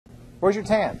Where's your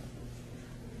tan?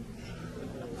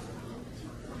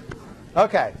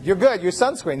 Okay, you're good. Your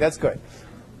sunscreen, that's good.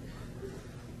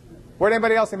 Where'd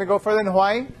anybody else? Anybody go further than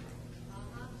Hawaii?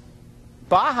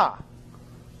 Baja.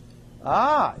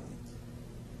 Ah.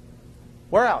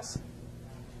 Where else?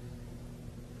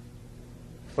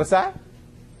 What's that?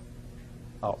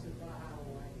 Oh.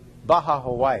 Baja,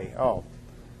 Hawaii. Oh.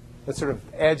 That sort of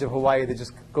edge of Hawaii that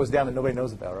just goes down that nobody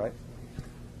knows about, right?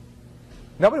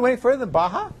 Nobody went any further than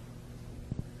Baja?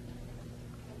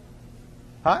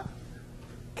 Huh?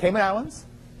 Cayman Islands?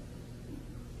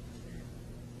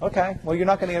 Okay. Well, you're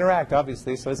not going to interact,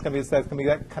 obviously, so it's going to be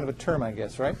that kind of a term, I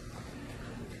guess, right?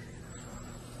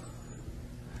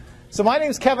 So my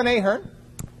name is Kevin Ahern,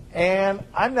 and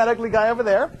I'm that ugly guy over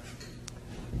there.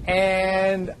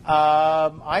 And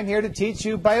I'm here to teach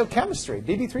you biochemistry,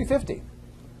 BB350.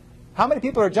 How many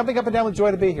people are jumping up and down with joy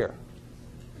to be here?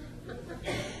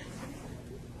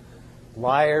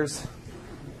 Liars.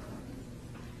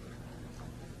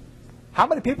 How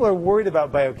many people are worried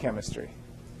about biochemistry?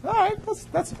 All right,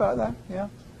 that's about that, yeah.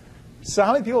 So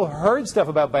how many people heard stuff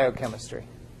about biochemistry?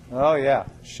 Oh, yeah,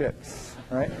 shit,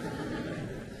 right?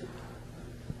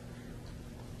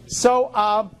 So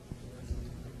I'm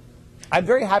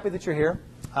very happy that you're here,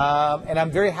 and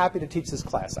I'm very happy to teach this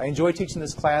class. I enjoy teaching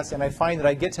this class, and I find that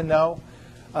I get to know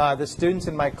the students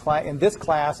in this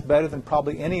class better than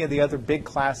probably any of the other big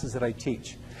classes that I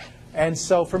teach. And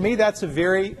so for me, that's a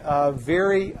very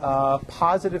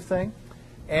positive thing,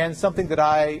 and something that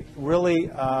I really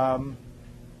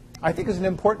I think is an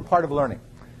important part of learning.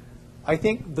 I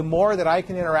think the more that I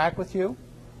can interact with you,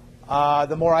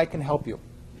 the more I can help you.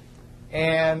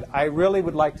 And I really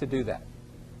would like to do that.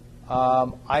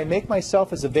 I make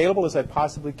myself as available as I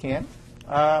possibly can.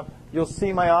 You'll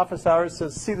see my office hours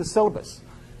says see the syllabus.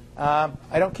 I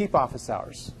don't keep office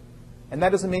hours. And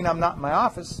that doesn't mean I'm not in my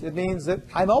office. It means that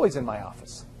I'm always in my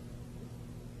office.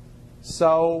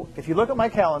 So if you look at my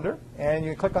calendar and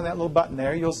you click on that little button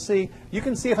there, you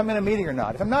can see if I'm in a meeting or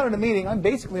not. If I'm not in a meeting, I'm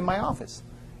basically in my office.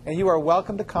 And you are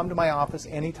welcome to come to my office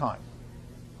anytime.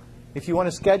 If you want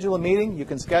to schedule a meeting, you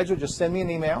can schedule. Just send me an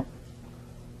email.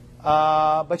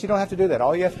 But you don't have to do that.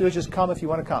 All you have to do is just come if you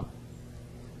want to come.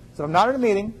 So if I'm not in a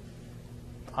meeting,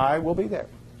 I will be there.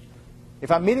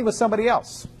 If I'm meeting with somebody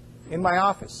else in my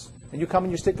office, and you come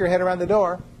and you stick your head around the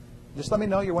door, just let me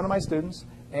know you're one of my students.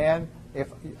 And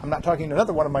if I'm not talking to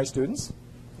another one of my students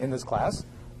in this class,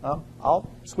 I'll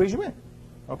squeeze you in.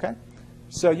 Okay?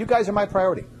 So you guys are my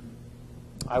priority.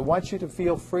 I want you to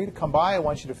feel free to come by. I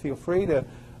want you to feel free to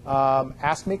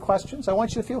ask me questions. I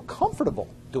want you to feel comfortable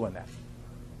doing that.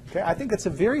 Okay? I think it's a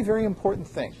very, very important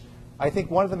thing. I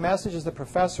think one of the messages that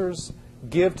professors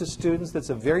give to students that's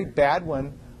a very bad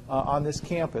one on this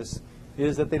campus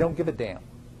is that they don't give a damn.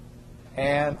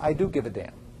 And I do give a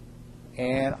damn.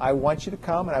 And I want you to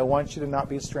come, and I want you to not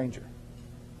be a stranger.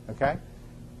 Okay?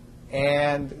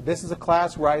 And this is a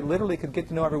class where I literally could get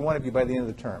to know every one of you by the end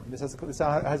of the term. This has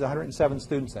 107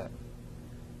 students in it.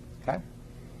 Okay?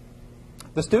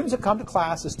 The students that come to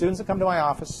class, the students that come to my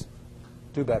office,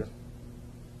 do better.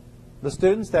 The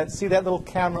students that see that little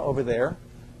camera over there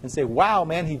and say, wow,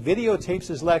 man, he videotapes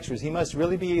his lectures. He must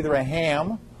really be either a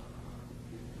ham,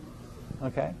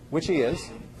 okay, which he is,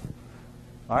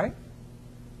 all right,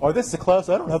 or this is a class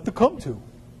I don't have to come to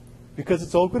because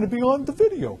it's all going to be on the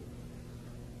video.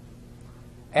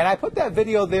 And I put that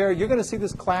video there. You're going to see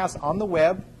this class on the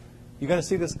web. You're going to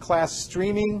see this class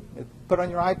streaming. Put it on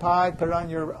your iPod, put it on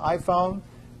your iPhone.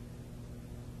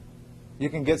 You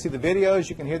can see the videos.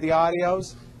 You can hear the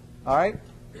audios. All right?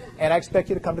 And I expect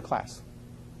you to come to class.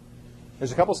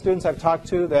 There's a couple students I've talked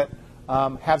to that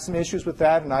have some issues with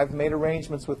that, and I've made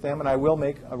arrangements with them, and I will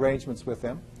make arrangements with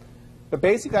them. But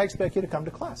basically, I expect you to come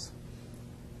to class.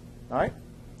 All right?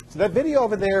 So that video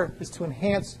over there is to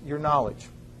enhance your knowledge.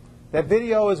 That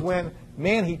video is when,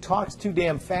 man, he talks too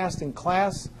damn fast in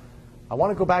class. I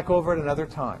want to go back over it another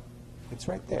time. It's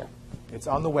right there. It's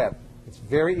on the web. It's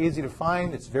very easy to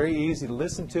find. It's very easy to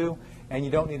listen to. And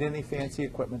you don't need any fancy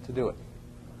equipment to do it.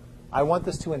 I want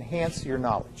this to enhance your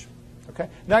knowledge. Okay?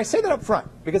 Now, I say that up front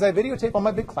because I videotape all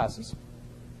my big classes.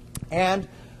 And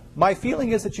my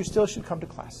feeling is that you still should come to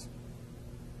class.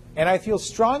 And I feel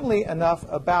strongly enough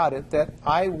about it that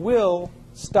I will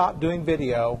stop doing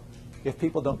video if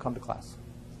people don't come to class.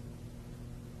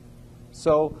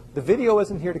 So the video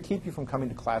isn't here to keep you from coming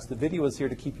to class. The video is here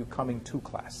to keep you coming to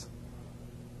class.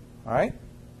 All right?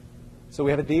 So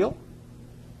we have a deal.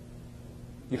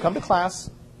 You come to class,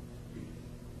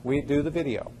 we do the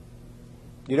video.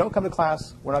 You don't come to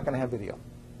class, we're not going to have video.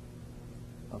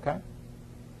 Okay?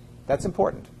 That's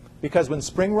important. Because when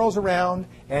spring rolls around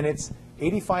and it's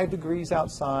 85 degrees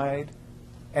outside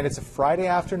and it's a Friday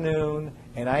afternoon,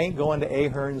 and I ain't going to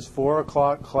Ahern's 4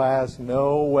 o'clock class.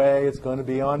 No way, it's going to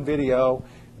be on video.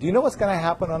 Do you know what's going to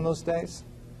happen on those days?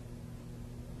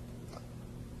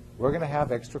 We're going to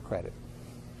have extra credit.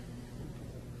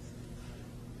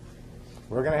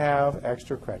 We're going to have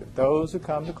extra credit. Those who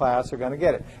come to class are going to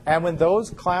get it. And when those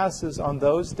classes on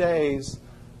those days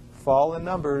fall in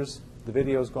numbers, the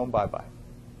video's going bye-bye.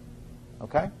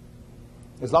 Okay?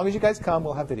 As long as you guys come,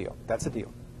 we'll have video. That's a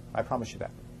deal. I promise you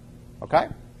that. Okay?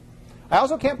 I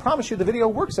also can't promise you the video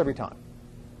works every time.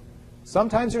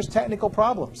 Sometimes there's technical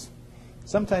problems.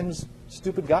 Sometimes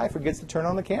stupid guy forgets to turn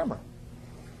on the camera.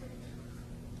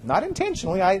 Not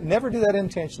intentionally. I never do that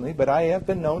intentionally, but I have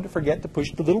been known to forget to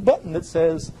push the little button that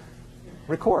says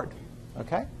record.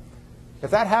 Okay? If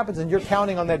that happens and you're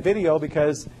counting on that video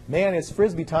because, man, it's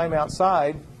Frisbee time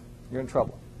outside, you're in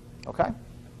trouble. Okay? You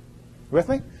with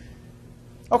me?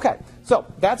 Okay. So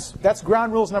that's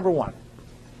ground rules number 1.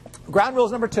 Ground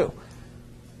rules number 2.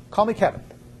 Call me Kevin.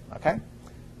 Okay?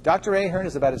 Dr. Ahern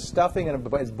is about as stuffing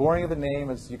and as boring of a name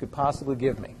as you could possibly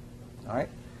give me. All right?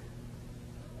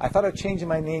 I thought of changing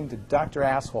my name to Dr.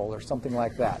 Asshole or something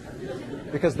like that.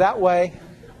 Because that way,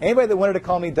 anybody that wanted to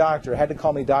call me doctor had to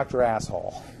call me Dr.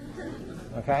 Asshole.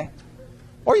 Okay?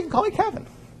 Or you can call me Kevin.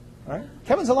 All right?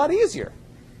 Kevin's a lot easier.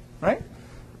 Right?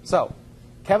 So,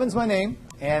 Kevin's my name,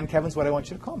 and Kevin's what I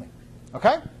want you to call me.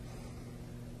 Okay?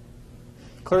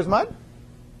 Clear as mud?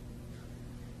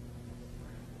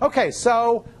 Okay,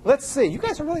 so let's see. You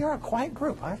guys really are a quiet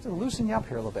group. I have to loosen you up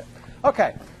here a little bit.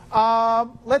 Okay.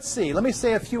 Let's see. Let me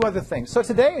say a few other things. So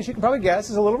today, as you can probably guess,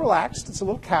 is a little relaxed. It's a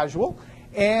little casual.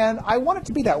 And I want it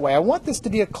to be that way. I want this to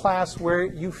be a class where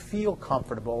you feel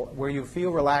comfortable, where you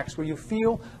feel relaxed, where you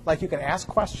feel like you can ask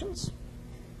questions.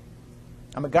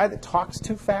 I'm a guy that talks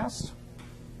too fast.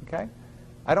 Okay?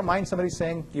 I don't mind somebody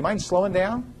saying, do you mind slowing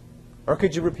down? Or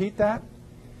could you repeat that?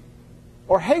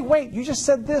 Or, hey, wait, you just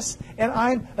said this, and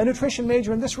I'm a nutrition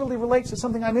major, and this really relates to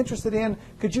something I'm interested in.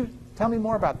 Could you tell me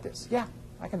more about this? Yeah,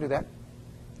 I can do that.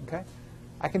 Okay?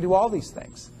 I can do all these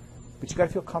things. But you've got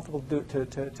to feel comfortable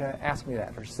to ask me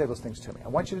that or to say those things to me. I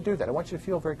want you to do that. I want you to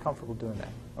feel very comfortable doing that.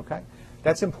 Okay?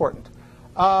 That's important.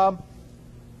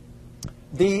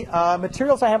 The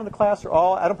materials I have in the class are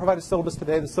all, I don't provide a syllabus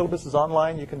today. The syllabus is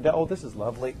online. You can, oh, this is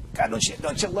lovely. God,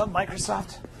 don't you love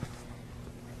Microsoft?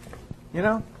 You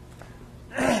know?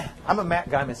 I'm a Mac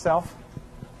guy myself.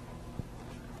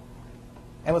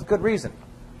 And with good reason.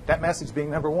 That message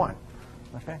being number 1.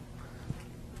 Okay?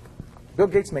 Bill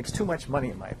Gates makes too much money,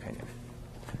 in my opinion.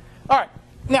 All right.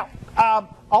 Now,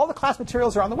 all the class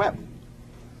materials are on the web.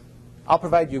 I'll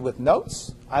provide you with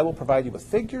notes. I will provide you with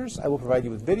figures. I will provide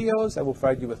you with videos. I will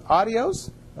provide you with audios.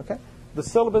 Okay? The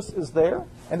syllabus is there,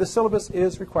 and the syllabus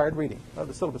is required reading. Oh,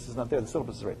 the syllabus is not there. The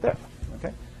syllabus is right there.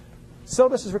 Okay?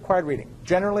 Syllabus is required reading.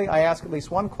 Generally, I ask at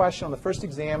least one question on the first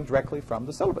exam directly from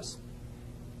the syllabus.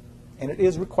 And it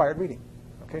is required reading.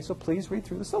 Okay, so please read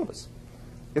through the syllabus.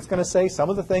 It's going to say some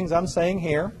of the things I'm saying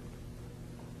here.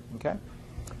 Okay?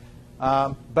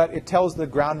 But it tells the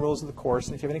ground rules of the course,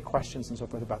 and if you have any questions and so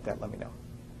forth about that, let me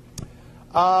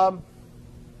know.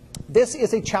 This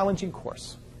is a challenging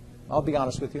course. I'll be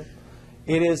honest with you.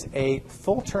 It is a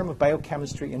full term of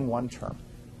biochemistry in 1 term.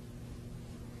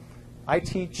 I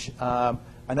teach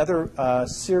another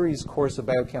series course of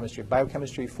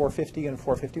biochemistry 450 and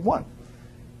 451.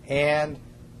 And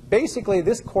basically,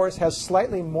 this course has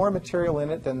slightly more material in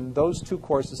it than those 2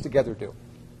 courses together do.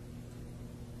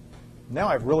 Now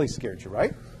I've really scared you,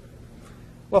 right?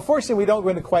 Well, fortunately, we don't go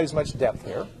into quite as much depth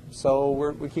here. So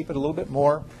we keep it a little bit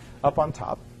more up on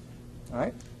top. All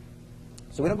right?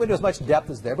 So we don't go into as much depth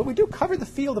as there, but we do cover the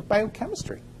field of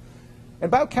biochemistry. And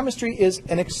biochemistry is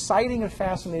an exciting and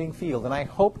fascinating field. And I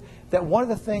hope that one of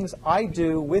the things I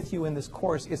do with you in this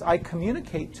course is I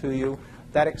communicate to you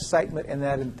that excitement and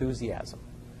that enthusiasm.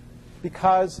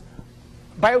 Because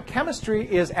biochemistry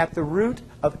is at the root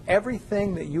of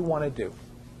everything that you want to do.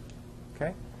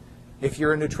 Okay? If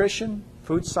you're in nutrition,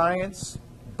 food science,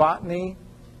 botany,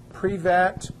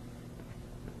 pre-vet,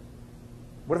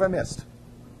 what have I missed?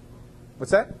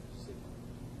 What's that?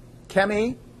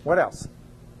 Chemi, what else?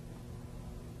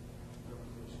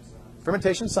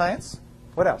 Fermentation science.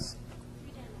 What else?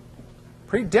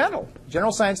 Pre-dental.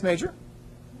 General science major.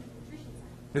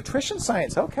 Nutrition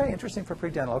science. Okay, interesting for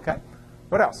pre-dental. Okay.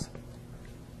 What else?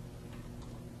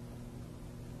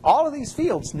 All of these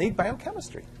fields need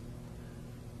biochemistry.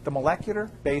 The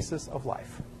molecular basis of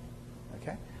life.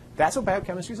 Okay? That's what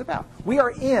biochemistry is about. We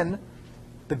are in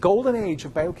the golden age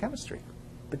of biochemistry.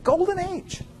 The golden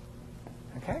age.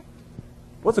 Okay?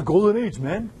 What's a golden age,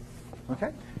 man?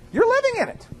 Okay? You're living in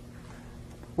it.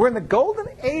 We're in the golden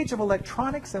age of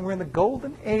electronics, and we're in the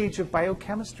golden age of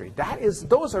biochemistry.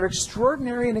 Those are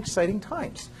extraordinary and exciting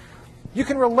times. You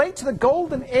can relate to the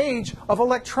golden age of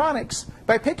electronics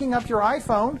by picking up your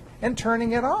iPhone and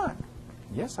turning it on.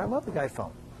 Yes, I love the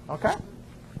iPhone. Okay?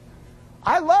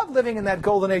 I love living in that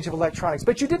golden age of electronics,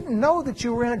 but you didn't know that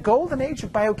you were in a golden age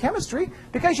of biochemistry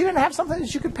because you didn't have something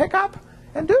that you could pick up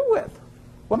and do with.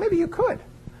 Well, maybe you could.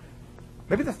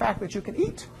 Maybe the fact that you can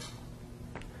eat.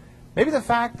 Maybe the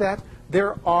fact that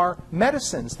there are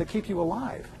medicines that keep you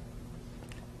alive.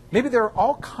 Maybe there are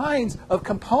all kinds of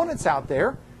components out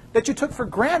there that you took for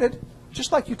granted,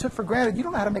 just like you took for granted you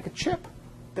don't know how to make a chip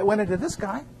that went into this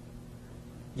guy.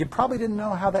 You probably didn't know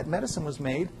how that medicine was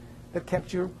made that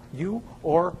kept you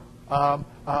or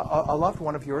a loved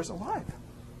one of yours alive.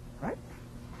 Right?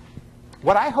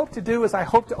 What I hope to do is I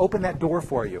hope to open that door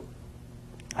for you.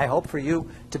 I hope for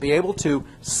you to be able to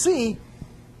see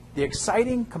the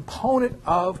exciting component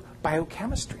of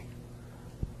biochemistry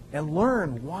and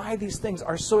learn why these things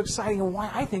are so exciting and why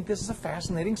I think this is a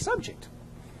fascinating subject.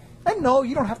 And no,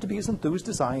 you don't have to be as enthused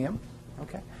as I am.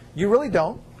 Okay? You really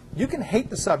don't. You can hate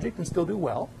the subject and still do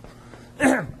well.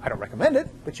 I don't recommend it,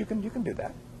 but you can do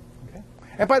that. Okay?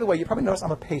 And by the way, you probably noticed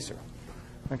I'm a pacer.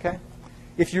 Okay?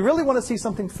 If you really want to see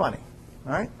something funny,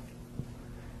 all right,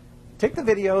 take the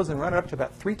videos and run it up to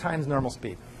about 3 times normal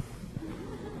speed.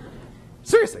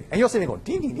 Seriously. And you'll see me going,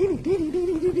 dee, dee, dee, dee, dee,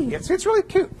 dee, dee, dee. It's really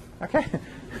cute. Okay?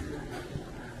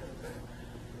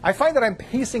 I find that I'm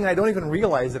pacing and I don't even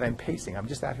realize that I'm pacing. I'm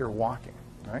just out here walking.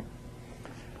 All right?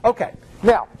 Okay.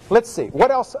 Now, let's see.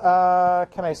 What else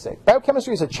can I say?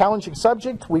 Biochemistry is a challenging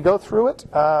subject. We go through it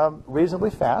reasonably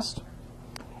fast.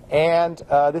 And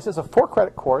this is a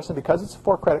 4-credit course. And because it's a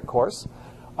 4-credit course,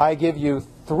 I give you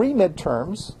 3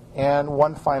 midterms and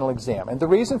 1 final exam. And the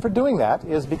reason for doing that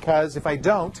is because if I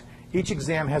don't, each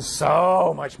exam has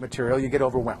so much material, you get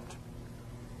overwhelmed.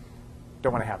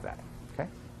 Don't want to have that. Okay?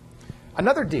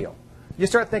 Another deal. You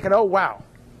start thinking, oh, wow.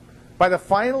 By the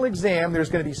final exam, there's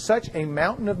going to be such a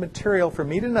mountain of material for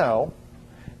me to know,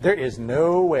 there is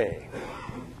no way.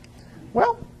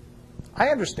 Well, I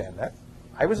understand that.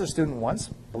 I was a student once,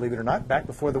 believe it or not, back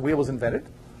before the wheel was invented.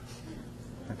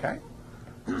 Okay?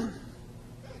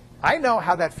 I know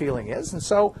how that feeling is, and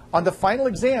so on the final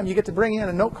exam, you get to bring in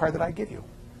a note card that I give you,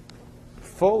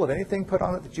 full of anything put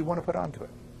on it that you want to put onto it.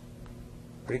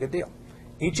 Pretty good deal.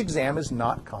 Each exam is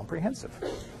not comprehensive.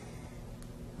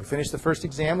 We finish the first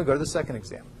exam, we go to the second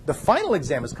exam. The final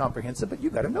exam is comprehensive, but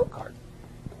you've got a note card.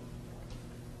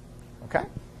 Okay?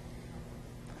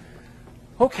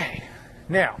 Okay.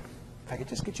 Now, if I could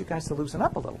just get you guys to loosen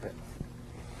up a little bit.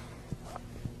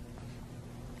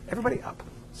 Everybody up.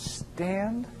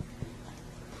 Stand.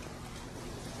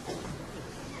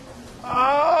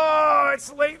 Oh,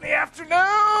 it's late in the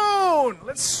afternoon.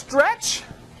 Let's stretch.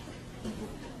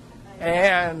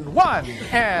 And 1,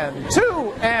 and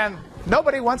 2, and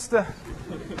nobody wants to.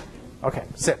 Okay,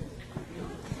 sit.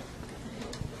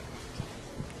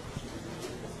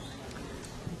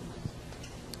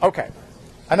 Okay,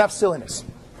 enough silliness.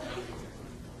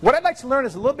 What I'd like to learn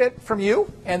is a little bit from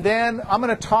you, and then I'm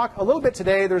going to talk a little bit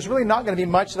today. There's really not going to be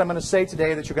much that I'm going to say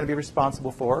today that you're going to be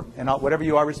responsible for, and whatever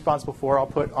you are responsible for, I'll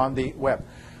put on the web.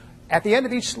 At the end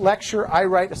of each lecture, I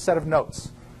write a set of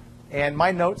notes, and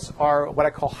my notes are what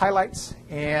I call highlights,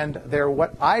 and they're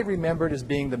what I remembered as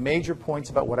being the major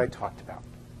points about what I talked about.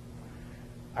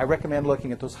 I recommend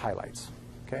looking at those highlights,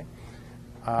 okay?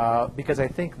 Because I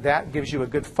think that gives you a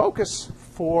good focus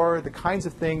for the kinds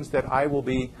of things that I will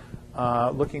be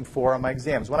looking for on my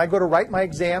exams. When I go to write my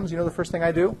exams, you know the first thing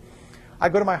I do? I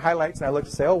go to my highlights and I look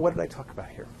to say, oh, what did I talk about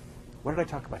here? What did I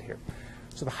talk about here?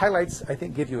 So the highlights, I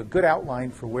think, give you a good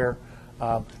outline for where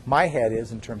my head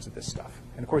is in terms of this stuff.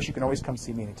 And of course, you can always come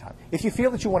see me anytime. If you feel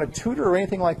that you want a tutor or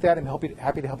anything like that, I'm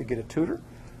happy to help you get a tutor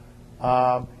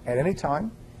at any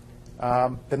time.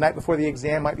 The night before the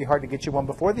exam might be hard to get you one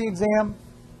before the exam,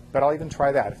 but I'll even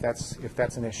try that if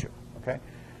that's an issue. Okay?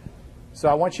 So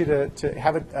I want you to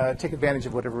have take advantage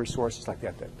of whatever resources like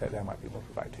that I might be able to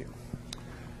provide to you.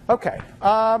 Okay.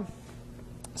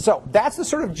 So that's the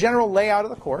sort of general layout of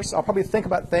the course. I'll probably think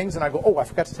about things and I go, oh, I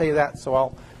forgot to tell you that. So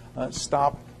I'll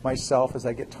stop myself as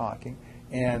I get talking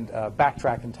and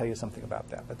backtrack and tell you something about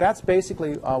that. But that's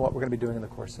basically what we're going to be doing in the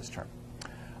course this term.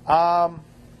 I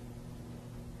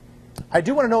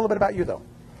do want to know a little bit about you, though.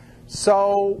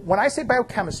 So when I say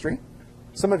biochemistry,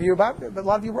 some of you, a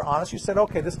lot of you were honest. You said,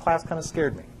 okay, this class kind of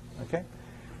scared me. Okay?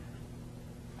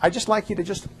 I'd just like you to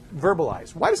just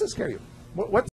verbalize. Why does it scare you? What